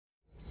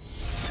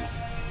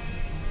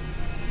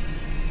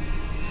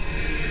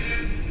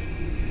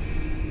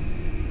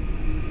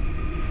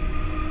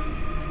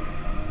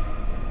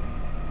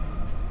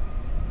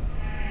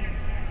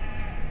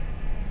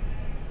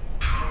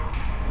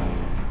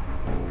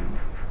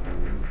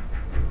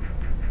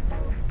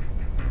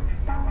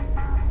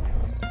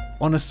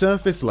On a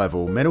surface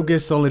level, Metal Gear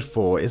Solid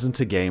 4 isn't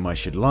a game I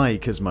should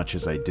like as much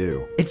as I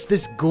do. It's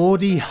this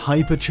gaudy,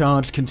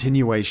 hypercharged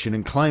continuation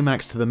and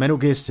climax to the Metal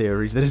Gear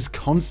series that is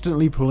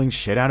constantly pulling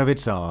shit out of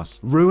its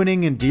arse,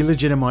 ruining and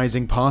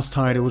delegitimizing past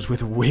titles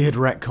with weird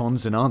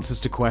retcons and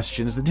answers to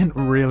questions that didn't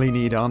really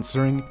need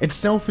answering. It's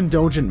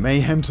self-indulgent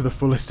mayhem to the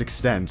fullest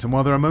extent, and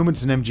while there are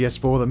moments in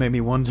MGS4 that made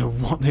me wonder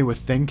what they were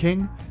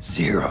thinking...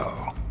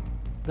 Zero.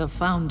 The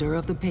founder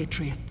of the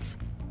Patriots.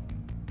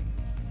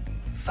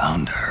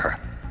 Founder?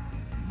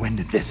 When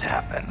did this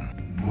happen?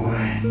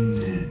 When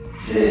did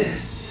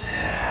this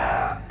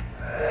happen?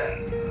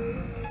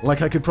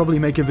 Like I could probably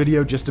make a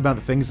video just about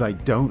the things I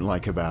don't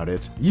like about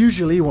it.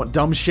 Usually what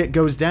dumb shit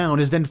goes down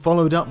is then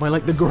followed up by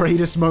like the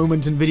greatest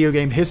moment in video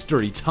game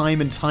history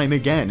time and time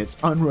again. It's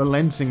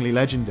unrelentingly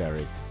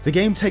legendary. The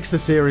game takes the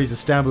series'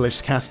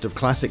 established cast of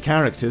classic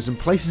characters and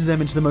places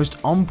them into the most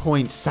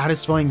on-point,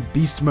 satisfying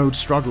beast mode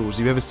struggles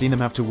you've ever seen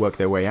them have to work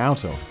their way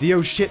out of. The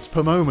oh shits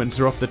per moment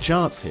are off the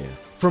charts here.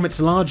 From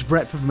its large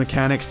breadth of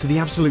mechanics to the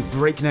absolute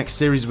breakneck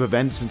series of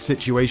events and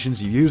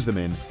situations you use them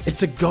in,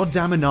 it's a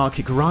goddamn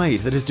anarchic ride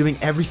that is doing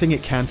everything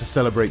it can to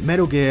celebrate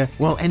Metal Gear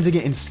while ending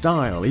it in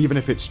style, even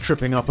if it's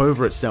tripping up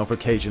over itself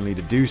occasionally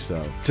to do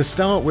so. To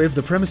start with,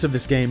 the premise of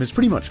this game is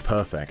pretty much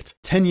perfect.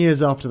 10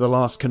 years after the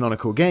last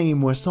canonical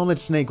game, where Solid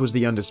Snake was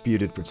the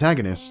undisputed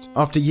protagonist,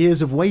 after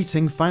years of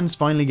waiting, fans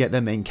finally get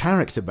their main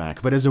character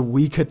back, but as a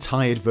weaker,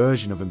 tired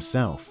version of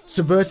himself.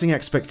 Subverting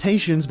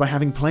expectations by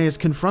having players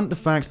confront the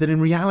fact that in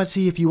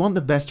reality, if you want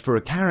the best for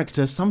a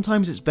character,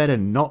 sometimes it's better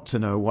not to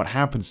know what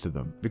happens to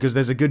them, because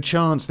there's a good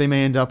chance they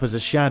may end up as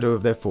a shadow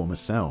of their former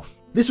self.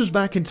 This was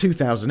back in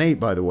 2008,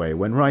 by the way,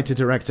 when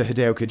writer-director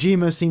Hideo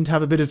Kojima seemed to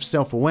have a bit of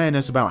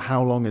self-awareness about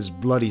how long his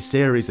bloody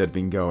series had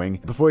been going,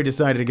 before he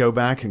decided to go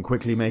back and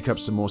quickly make up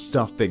some more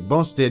stuff Big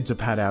Boss did to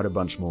pad out a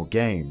bunch more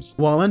games.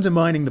 While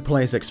undermining the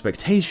players'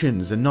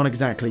 expectations and not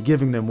exactly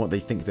giving them what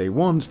they think they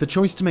want, the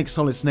choice to make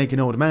Solid Snake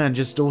an old man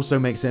just also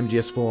makes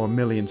MGS4 a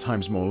million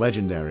times more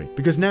legendary.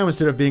 Because now,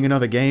 instead of being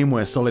another game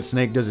where Solid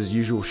Snake does his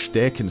usual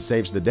shtick and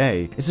saves the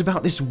day, it's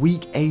about this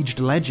weak, aged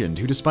legend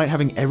who, despite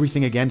having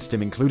everything against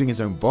him, including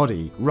his own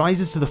body,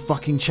 rises to the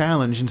fucking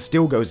challenge and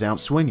still goes out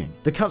swinging.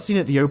 The cutscene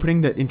at the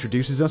opening that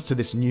introduces us to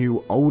this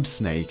new, old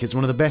Snake is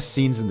one of the best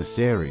scenes in the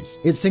series.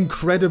 It's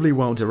incredibly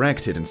well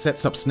directed and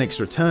sets up Snake's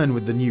return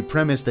with the new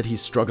premise that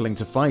he's struggling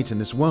to fight in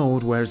this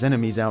world where his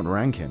enemies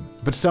outrank him.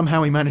 But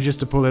somehow he manages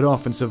to pull it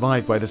off and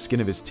survive by the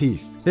skin of his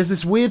teeth. There's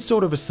this weird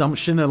sort of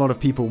assumption a lot of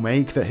people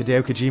make that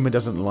Hideo Kojima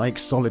doesn't like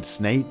Solid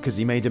Snake because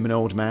he made him an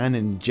old man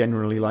and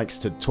generally likes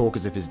to talk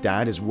as if his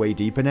dad is way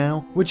deeper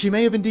now, which he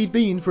may have indeed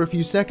been for a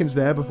few seconds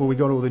there before we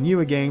got all the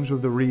newer games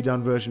with the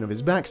redone version of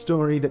his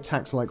backstory that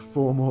tacked like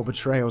 4 more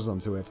betrayals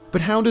onto it.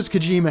 But how does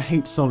Kojima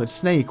hate Solid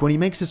Snake when he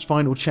makes his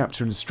final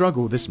chapter and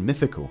struggle this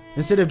mythical?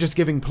 Instead of just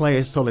giving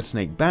players Solid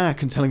Snake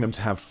back and telling them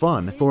to have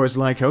fun, 4 is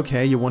like,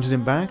 okay, you wanted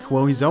him back?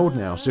 Well, he's old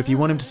now, so if you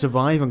want him to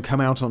survive and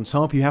come out on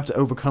top, you have to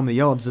overcome the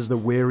odds as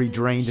the weary,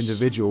 drained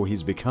individual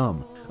he's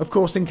become. Of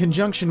course, in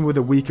conjunction with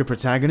a weaker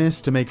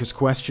protagonist to make us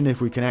question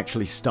if we can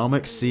actually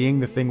stomach seeing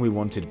the thing we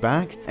wanted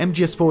back,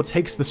 MGS4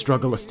 takes the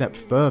struggle a step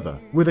further,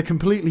 with a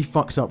completely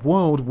fucked up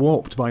world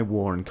warped by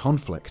war and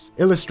conflict,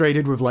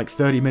 illustrated with like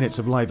 30 minutes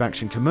of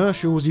live-action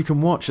commercials you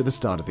can watch at the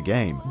start of the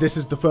game. This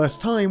is the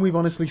first time we've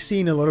honestly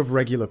seen a lot of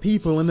regular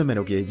people in the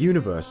Metal Gear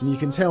universe, and you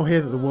can tell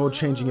here that the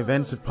world-changing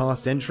events of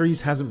past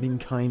entries hasn't been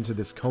kind to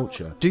this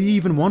culture. Do you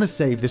even want to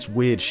save this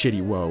weird,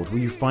 shitty world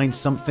where you find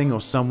something or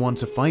someone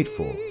to fight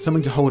for?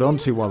 Something to hold on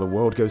to while the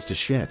world goes to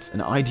shit,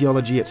 and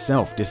ideology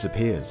itself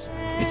disappears.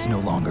 It's no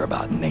longer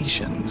about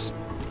nations,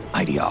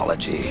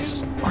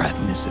 ideologies, or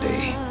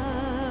ethnicity.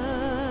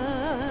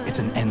 It's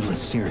an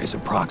endless series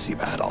of proxy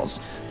battles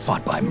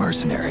fought by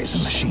mercenaries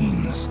and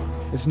machines.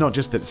 It's not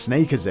just that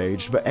Snake has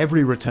aged, but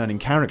every returning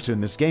character in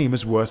this game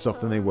is worse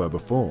off than they were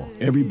before.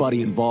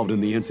 Everybody involved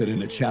in the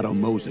incident at Shadow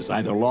Moses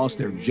either lost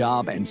their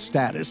job and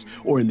status,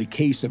 or in the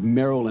case of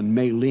Meryl and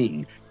Mei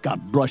Ling,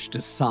 got brushed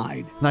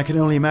aside. And I can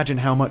only imagine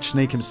how much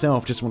Snake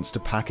himself just wants to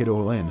pack it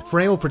all in.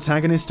 Frail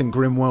protagonist and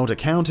grim world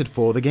accounted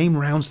for, the game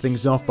rounds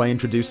things off by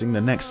introducing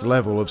the next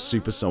level of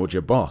Super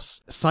Soldier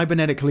Boss.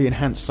 Cybernetically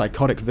enhanced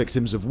psychotic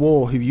victims of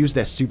war who use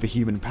their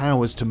superhuman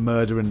powers to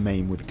murder and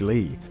maim with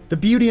glee. The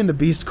Beauty and the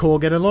Beast Corps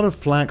get a lot of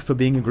flack for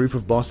being a group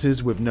of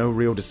bosses with no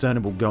real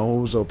discernible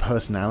goals or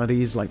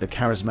personalities like the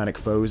charismatic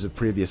foes of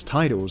previous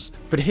titles,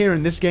 but here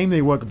in this game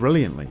they work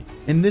brilliantly.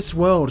 In this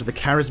world, the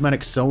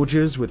charismatic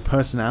soldiers with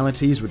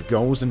personalities, with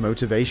goals and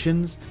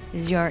motivations,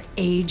 is your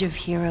age of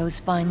heroes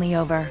finally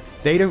over?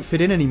 They don't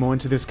fit in anymore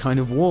into this kind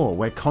of war,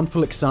 where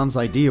conflict sans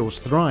ideals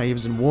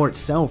thrives and war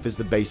itself is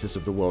the basis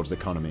of the world's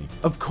economy.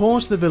 Of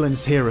course the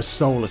villains here are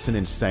soulless and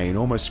insane,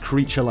 almost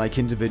creature-like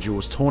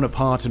individuals torn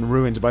apart and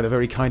ruined by the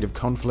very kind of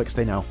conflicts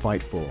they now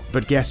fight for.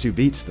 But guess who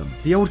beats them?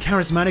 The old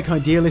charismatic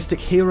idealistic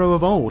hero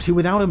of old, who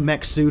without a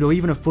mech suit or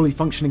even a fully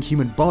functioning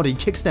human body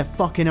kicks their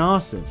fucking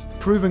asses,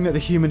 proving that the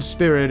human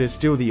spirit is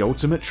still the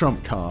ultimate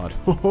trump card.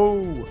 Ho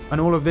ho!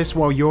 And all of this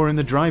while you're in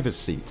the driver's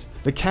seat.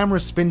 The camera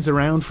spins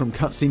around from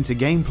cutscene to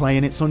gameplay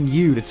and it's on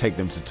you to take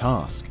them to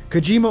task.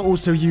 Kojima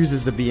also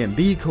uses the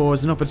BMB core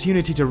as an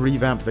opportunity to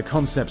revamp the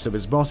concepts of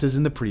his bosses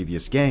in the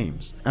previous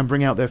games, and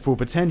bring out their full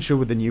potential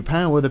with the new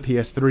power the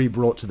PS3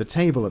 brought to the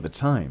table at the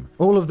time.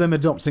 All of them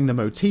adopting the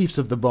motifs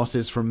of the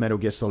bosses from Metal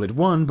Gear Solid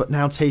 1, but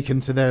now taken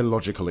to their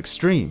logical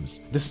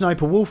extremes. The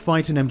Sniper Wolf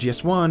fight in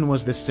MGS1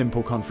 was this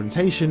simple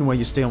confrontation where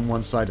you stay on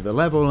one side of the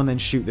level and then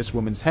shoot this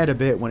woman's head a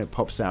bit when it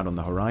pops out on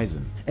the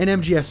horizon. In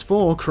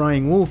MGS4,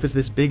 Crying Wolf is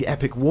this big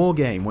epic war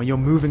game where you're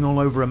moving all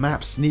over a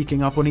map,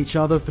 sneaking up on each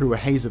other through a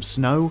haze of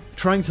snow,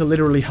 trying to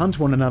literally hunt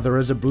one another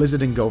as a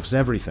blizzard engulfs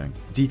everything.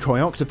 Decoy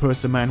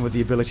Octopus, a man with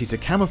the ability to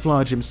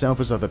camouflage himself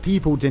as other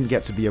people, didn't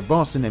get to be a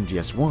boss in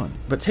MGS1,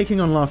 but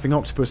taking on Laughing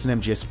Octopus in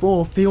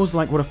MGS4 feels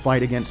like what a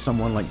fight against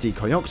someone like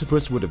Decoy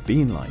Octopus would have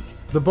been like.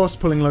 The boss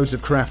pulling loads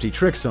of crafty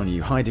tricks on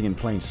you, hiding in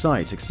plain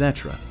sight,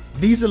 etc.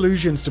 These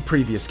allusions to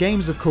previous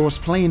games, of course,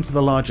 play into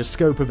the larger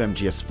scope of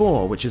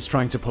MGS4, which is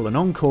trying to pull an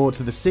encore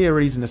to the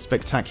series in as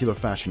spectacular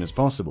fashion as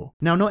possible.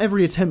 Now, not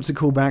every attempt to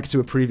call back to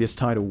a previous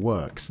title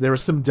works. There are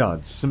some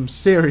duds, some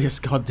serious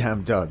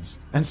goddamn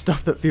duds, and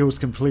stuff that feels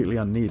completely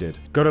unneeded.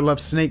 Gotta love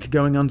Snake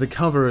going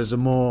undercover as a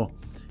more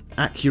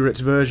accurate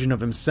version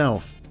of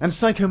himself. And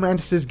Psycho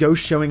Mantis's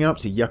ghost showing up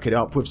to yuck it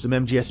up with some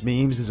MGS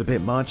memes is a bit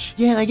much.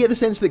 Yeah, I get the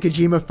sense that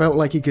Kojima felt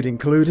like he could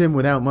include him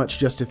without much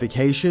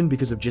justification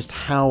because of just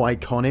how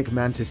iconic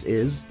Mantis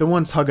is. The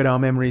one tug at our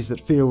memories that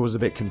feels a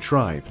bit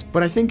contrived.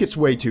 But I think it's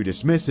way too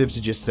dismissive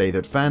to just say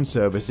that fan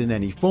service in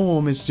any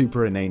form is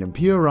super inane and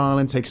puerile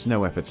and takes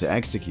no effort to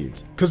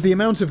execute. Cause the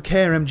amount of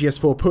care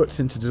MGS4 puts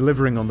into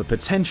delivering on the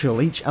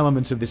potential each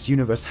element of this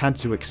universe had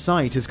to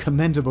excite is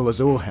commendable as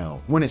all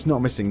hell. When it's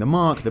not missing the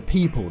mark, the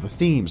people, the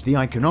themes, the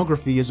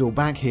iconography is all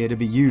back here to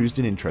be used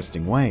in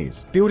interesting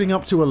ways, building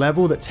up to a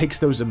level that takes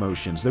those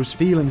emotions, those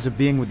feelings of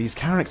being with these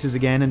characters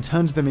again and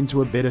turns them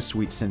into a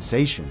bittersweet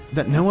sensation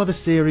that no other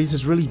series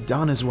has really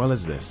done as well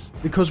as this.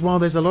 Because while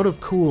there's a lot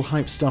of cool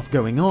hype stuff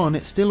going on,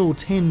 it's still all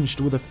tinged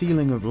with a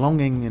feeling of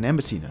longing and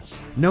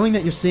emptiness. Knowing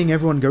that you're seeing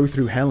everyone go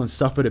through hell and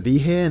suffer to be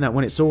here, and that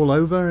when it's all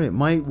over, it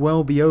might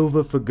well be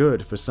over for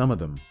good for some of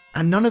them.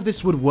 And none of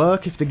this would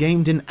work if the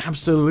game didn't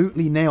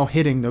absolutely nail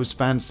hitting those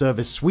fan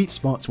service sweet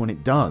spots when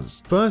it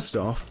does. First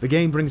off, the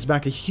game brings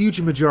back a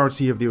huge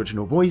majority of the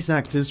original voice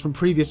actors from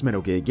previous Metal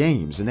Gear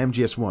games, and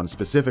MGS1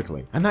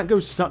 specifically, and that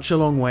goes such a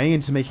long way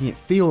into making it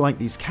feel like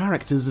these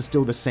characters are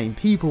still the same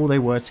people they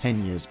were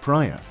 10 years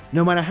prior.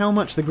 No matter how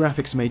much the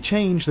graphics may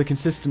change, the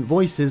consistent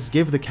voices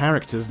give the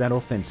characters that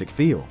authentic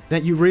feel,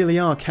 that you really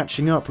are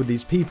catching up with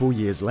these people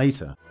years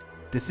later.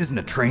 This isn't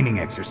a training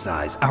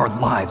exercise. Our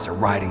lives are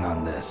riding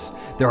on this.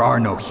 There are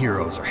no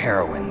heroes or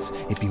heroines.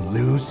 If you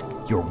lose,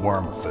 you're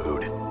worm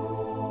food.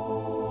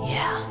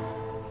 Yeah.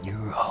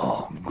 You're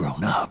all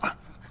grown up.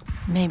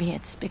 Maybe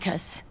it's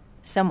because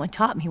someone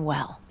taught me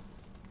well.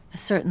 A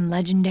certain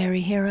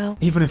legendary hero.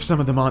 Even if some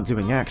of them aren't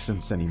doing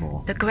accents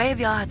anymore. The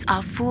graveyards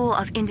are full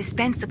of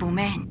indispensable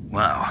men.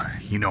 Wow,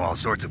 you know all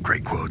sorts of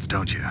great quotes,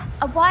 don't you?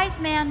 A wise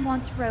man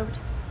once wrote,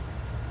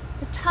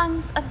 "The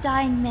tongues of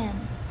dying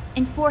men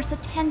enforce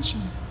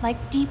attention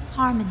like deep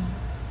harmony.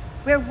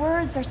 Where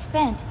words are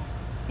spent,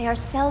 they are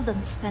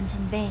seldom spent in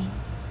vain."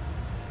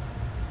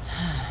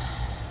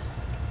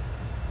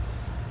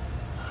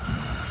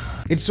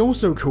 It's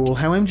also cool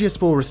how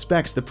MGS4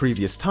 respects the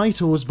previous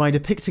titles by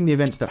depicting the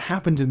events that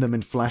happened in them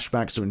in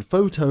flashbacks or in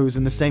photos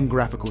in the same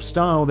graphical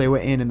style they were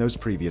in those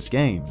previous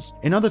games.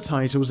 In other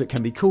titles, it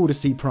can be cool to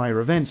see prior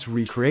events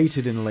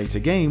recreated in a later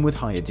game with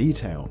higher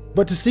detail.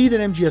 But to see that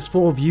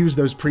MGS4 views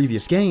those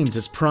previous games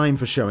as prime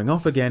for showing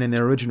off again in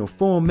their original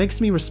form makes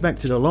me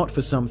respect it a lot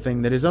for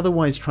something that is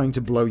otherwise trying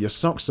to blow your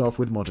socks off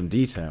with modern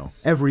detail.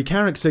 Every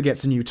character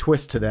gets a new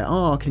twist to their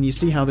arc, and you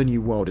see how the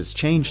new world has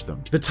changed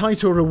them. The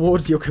title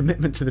rewards your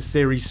commitment to the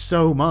series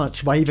so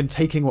much by even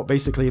taking what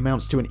basically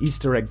amounts to an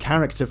Easter egg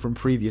character from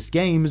previous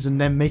games and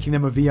then making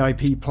them a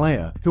VIP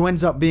player, who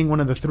ends up being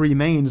one of the 3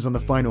 mains on the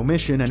final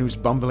mission and whose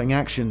bumbling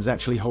actions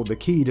actually hold the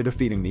key to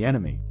defeating the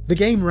enemy. The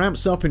game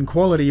ramps up in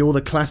quality all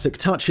the classic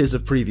touches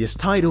of previous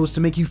titles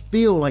to make you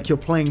feel like you're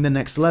playing the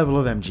next level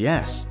of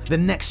MGS. The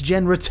next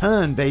gen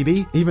return,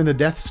 baby! Even the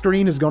death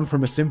screen has gone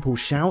from a simple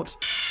shout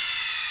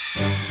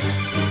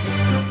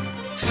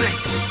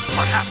Snake!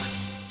 What happened?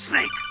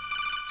 Snake!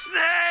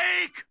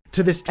 Snake!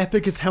 to this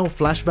epic as hell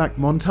flashback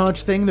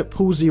montage thing that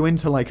pulls you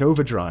into like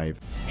overdrive.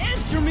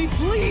 Answer me,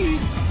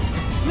 please!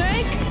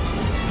 Snake!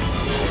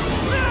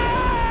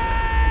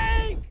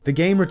 Snake! The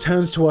game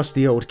returns to us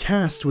the old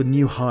cast with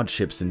new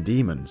hardships and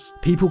demons.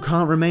 People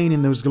can't remain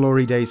in those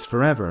glory days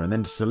forever, and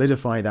then to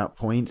solidify that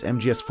point,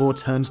 MGS4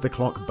 turns the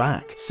clock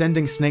back,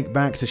 sending Snake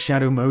back to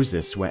Shadow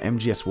Moses where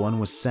MGS1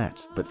 was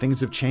set. But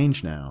things have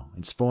changed now.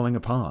 It's falling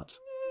apart.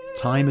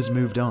 Time has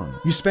moved on.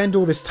 You spend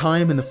all this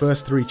time in the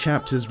first 3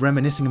 chapters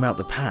reminiscing about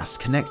the past,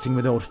 connecting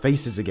with old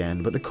faces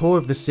again, but the core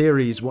of the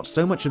series, what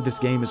so much of this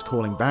game is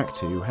calling back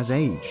to, has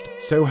aged.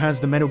 So has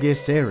the Metal Gear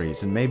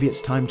series, and maybe it's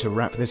time to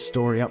wrap this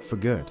story up for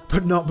good.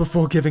 But not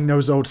before giving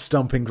those old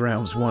stomping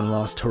grounds one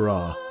last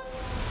hurrah.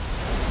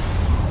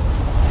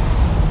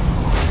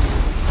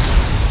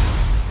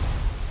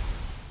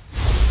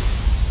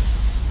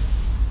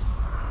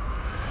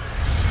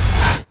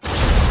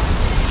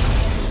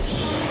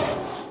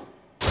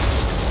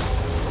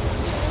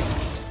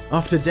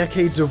 After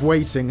decades of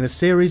waiting, the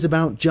series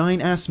about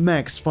giant-ass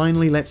mechs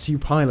finally lets you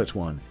pilot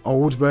one.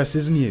 Old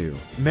versus new.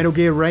 Metal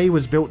Gear Ray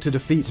was built to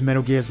defeat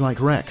Metal Gears like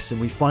Rex,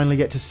 and we finally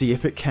get to see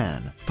if it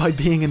can. By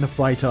being in the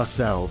fight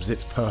ourselves,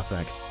 it's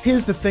perfect.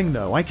 Here's the thing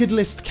though, I could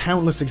list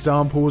countless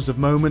examples of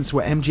moments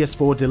where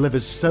MGS4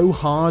 delivers so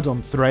hard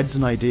on threads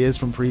and ideas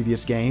from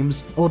previous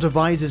games, or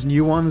devises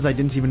new ones I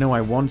didn't even know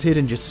I wanted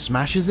and just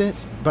smashes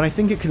it, but I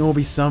think it can all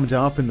be summed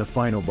up in the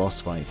final boss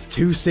fight.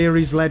 Two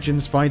series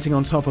legends fighting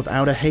on top of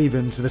Outer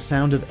Haven to the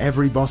sound of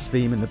every boss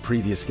theme in the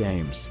previous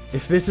games.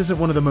 If this isn't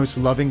one of the most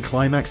loving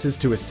climaxes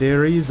to a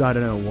series, I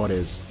don't know what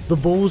is. The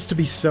balls to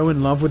be so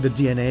in love with the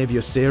DNA of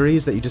your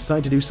series that you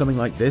decide to do something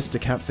like this to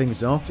cap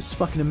things off, it's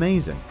fucking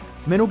amazing.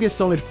 Metal Gear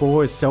Solid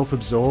 4 is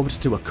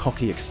self-absorbed to a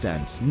cocky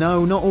extent.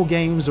 No, not all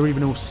games or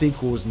even all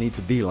sequels need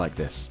to be like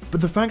this. But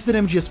the fact that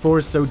MGS4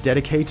 is so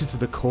dedicated to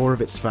the core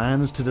of its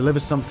fans to deliver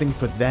something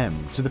for them,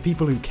 to the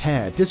people who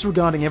care,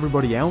 disregarding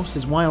everybody else,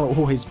 is why I'll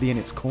always be in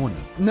its corner.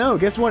 No,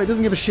 guess what? It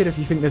doesn't give a shit if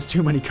you think there's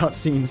too many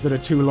cutscenes that are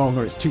too long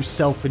or it's too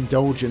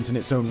self-indulgent in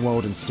its own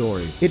world and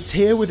story. It's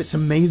here with its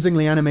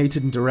amazingly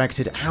animated and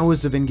directed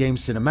hours of in-game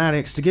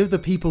cinematics to give the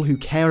people who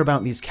care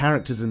about these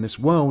characters in this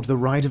world the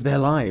ride of their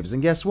lives,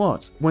 and guess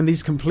what? When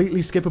these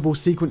completely skippable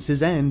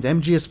sequences end,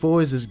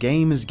 MGS4 is as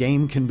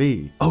game can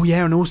be. Oh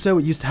yeah, and also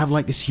it used to have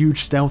like this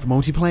huge stealth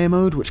multiplayer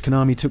mode, which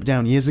Konami took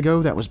down years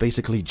ago, that was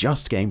basically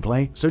just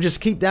gameplay. So just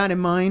keep that in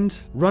mind.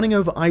 Running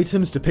over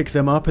items to pick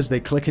them up as they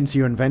click into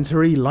your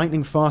inventory,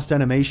 lightning fast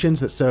animations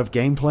that serve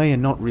gameplay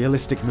and not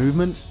realistic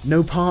movement,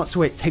 no parts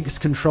where it takes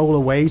control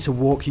away to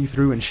walk you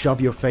through and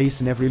shove your face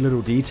in every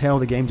little detail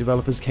the game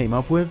developers came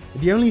up with.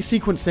 The only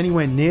sequence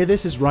anywhere near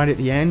this is right at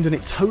the end, and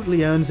it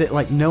totally earns it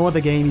like no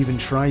other game even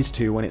tries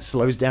to when it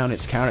slows down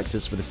its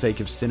characters for the sake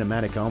of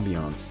cinematic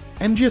ambiance.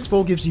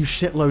 MGS4 gives you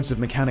shitloads of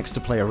mechanics to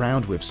play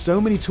around with, so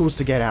many tools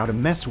to get out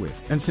and mess with,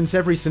 and since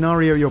every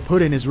scenario you're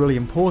put in is really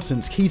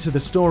important, key to the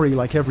story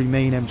like every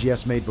main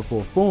MGS made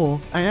before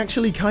 4, I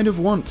actually kind of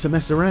want to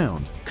mess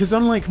around. Cause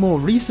unlike more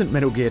recent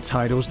Metal Gear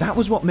titles, that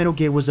was what Metal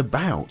Gear was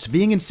about,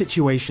 being in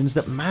situations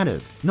that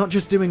mattered, not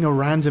just doing a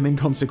random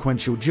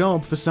inconsequential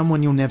job for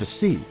someone you'll never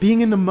see.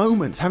 Being in the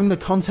moment, having the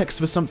context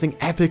for something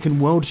epic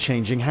and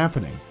world-changing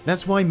happening.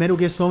 That's why Metal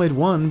Gear Solid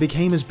 1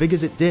 became as big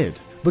as it did.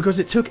 Because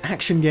it took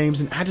action games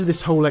and added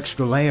this whole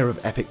extra layer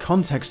of epic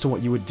context to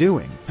what you were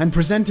doing, and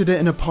presented it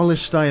in a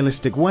polished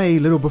stylistic way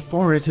little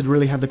before it had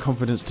really had the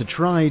confidence to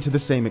try to the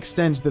same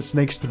extent that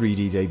Snake's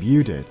 3D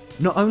debut did.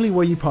 Not only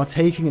were you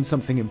partaking in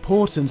something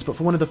important, but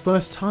for one of the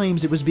first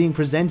times it was being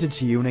presented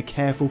to you in a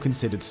careful,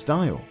 considered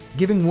style.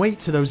 Giving weight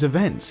to those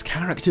events,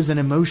 characters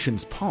and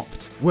emotions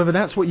popped. Whether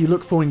that's what you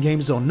look for in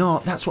games or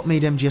not, that's what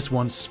made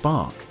MGS1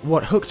 spark.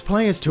 What hooked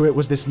players to it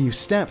was this new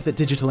step that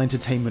digital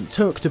entertainment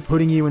took to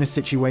putting you in a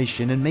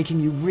situation and making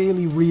you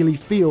really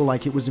feel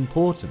like it was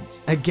important.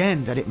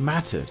 Again, that it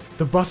mattered.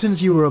 The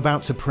buttons you were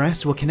about to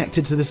press were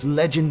connected to this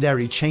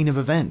legendary chain of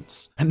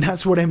events. And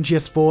that's what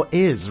MGS4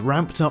 is,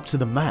 ramped up to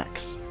the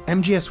max.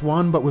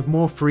 MGS1, but with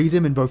more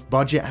freedom in both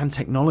budget and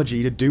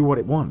technology to do what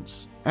it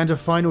wants. And a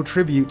final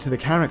tribute to the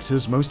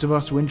characters most of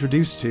us were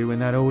introduced to in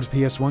that old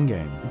PS1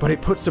 game. But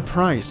it puts a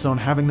price on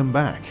having them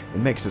back. It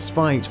makes us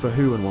fight for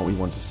who and what we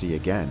want to see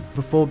again,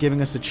 before giving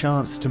us a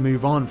chance to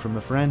move on from the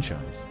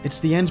franchise.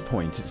 It's the end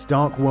point, its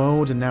dark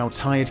world and now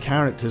tired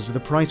characters are the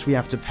price we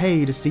have to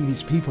pay to see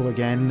these people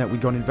again that we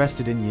got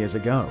invested in years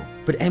ago.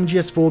 But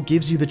MGS4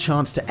 gives you the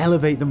chance to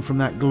elevate them from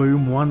that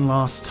gloom one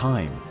last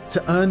time.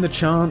 To earn the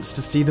chance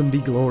to see them be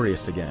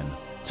glorious again.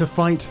 To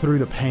fight through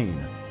the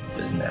pain. It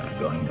was never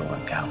going to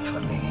work out for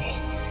me.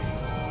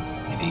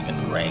 It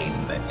even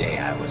rained the day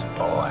I was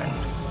born.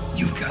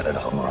 You've got it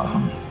all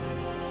wrong.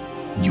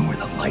 You were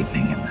the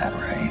lightning in that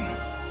rain.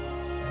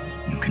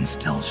 You can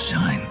still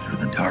shine through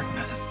the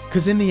darkness.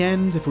 Because in the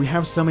end, if we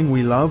have something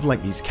we love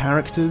like these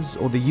characters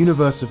or the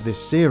universe of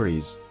this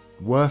series,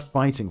 worth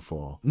fighting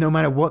for, no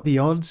matter what the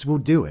odds, we'll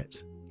do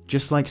it.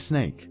 Just like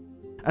Snake.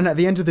 And at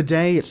the end of the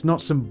day, it's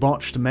not some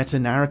botched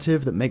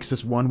meta-narrative that makes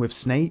us one with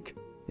Snake,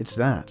 it's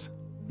that.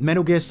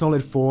 Metal Gear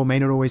Solid 4 may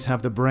not always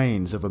have the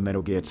brains of a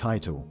Metal Gear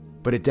title,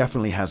 but it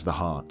definitely has the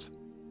heart.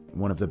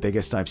 One of the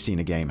biggest I've seen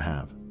a game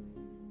have.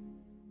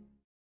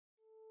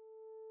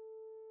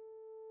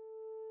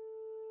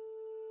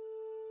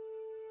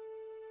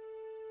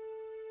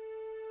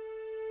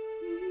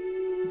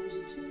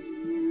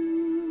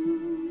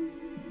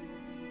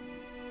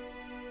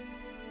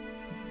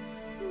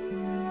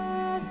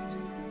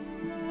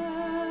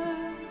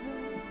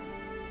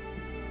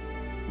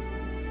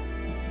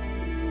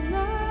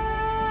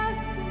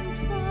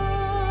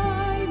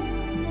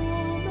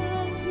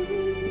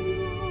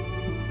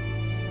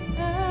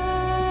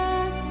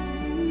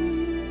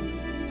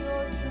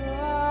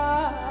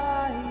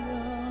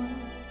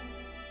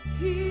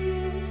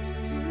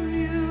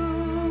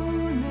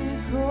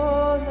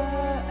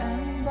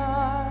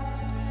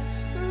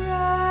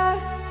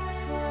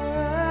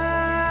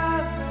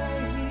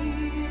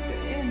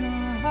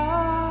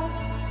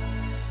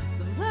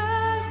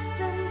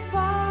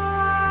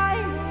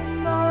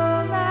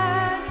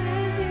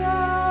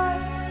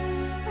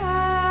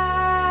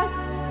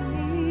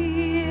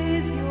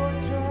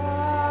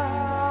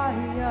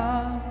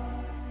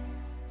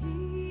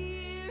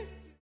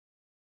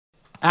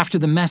 After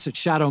the mess at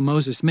Shadow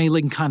Moses, Mei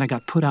Ling kinda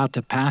got put out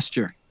to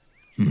pasture.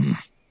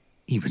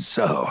 Even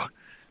so,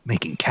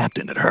 making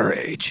captain at her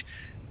age,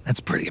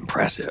 that's pretty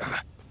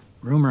impressive.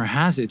 Rumor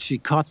has it she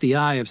caught the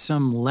eye of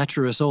some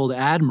lecherous old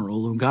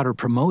admiral who got her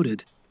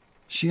promoted.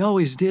 She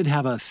always did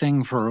have a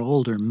thing for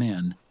older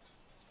men.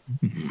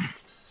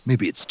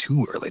 Maybe it's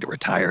too early to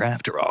retire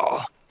after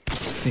all.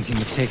 Thinking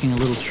of taking a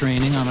little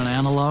training on an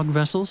analog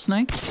vessel,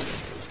 Snake?